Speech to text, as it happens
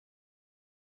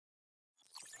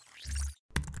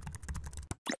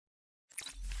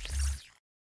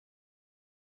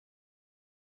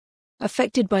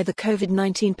Affected by the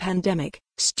COVID-19 pandemic,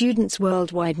 students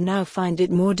worldwide now find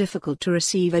it more difficult to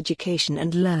receive education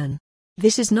and learn.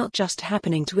 This is not just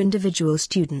happening to individual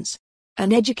students.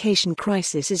 An education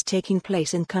crisis is taking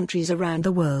place in countries around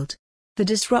the world. The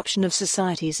disruption of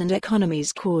societies and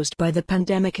economies caused by the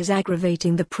pandemic is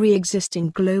aggravating the pre-existing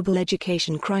global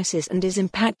education crisis and is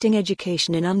impacting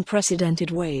education in unprecedented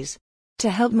ways.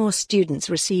 To help more students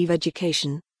receive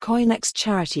education, CoinEx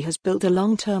charity has built a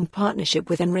long-term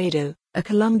partnership with Enredo, a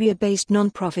Colombia-based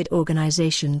non-profit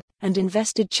organization, and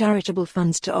invested charitable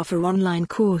funds to offer online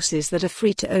courses that are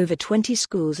free to over 20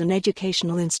 schools and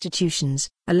educational institutions,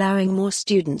 allowing more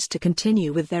students to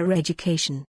continue with their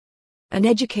education. An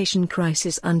education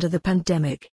crisis under the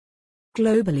pandemic.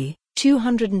 Globally,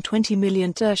 220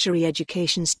 million tertiary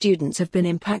education students have been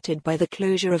impacted by the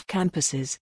closure of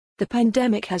campuses. The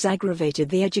pandemic has aggravated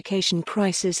the education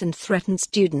crisis and threatened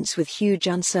students with huge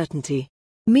uncertainty.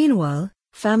 Meanwhile,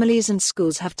 families and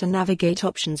schools have to navigate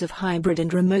options of hybrid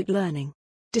and remote learning.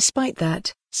 Despite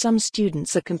that, some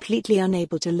students are completely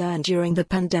unable to learn during the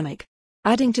pandemic.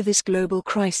 Adding to this global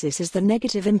crisis is the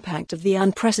negative impact of the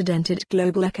unprecedented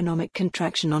global economic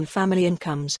contraction on family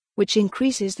incomes, which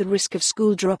increases the risk of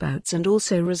school dropouts and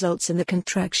also results in the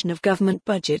contraction of government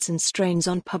budgets and strains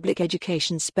on public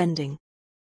education spending.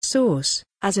 Source: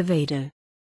 Enredo.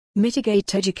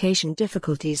 Mitigate education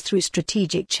difficulties through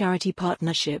strategic charity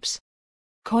partnerships.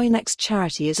 CoinEx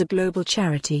Charity is a global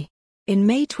charity. In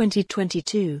May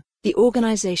 2022, the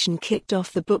organization kicked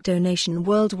off the Book Donation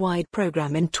Worldwide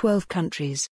program in 12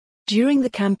 countries. During the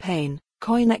campaign,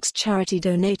 CoinEx Charity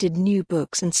donated new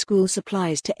books and school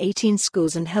supplies to 18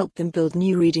 schools and helped them build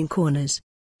new reading corners.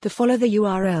 Follow the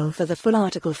URL for the full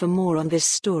article. For more on this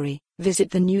story, visit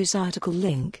the news article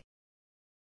link.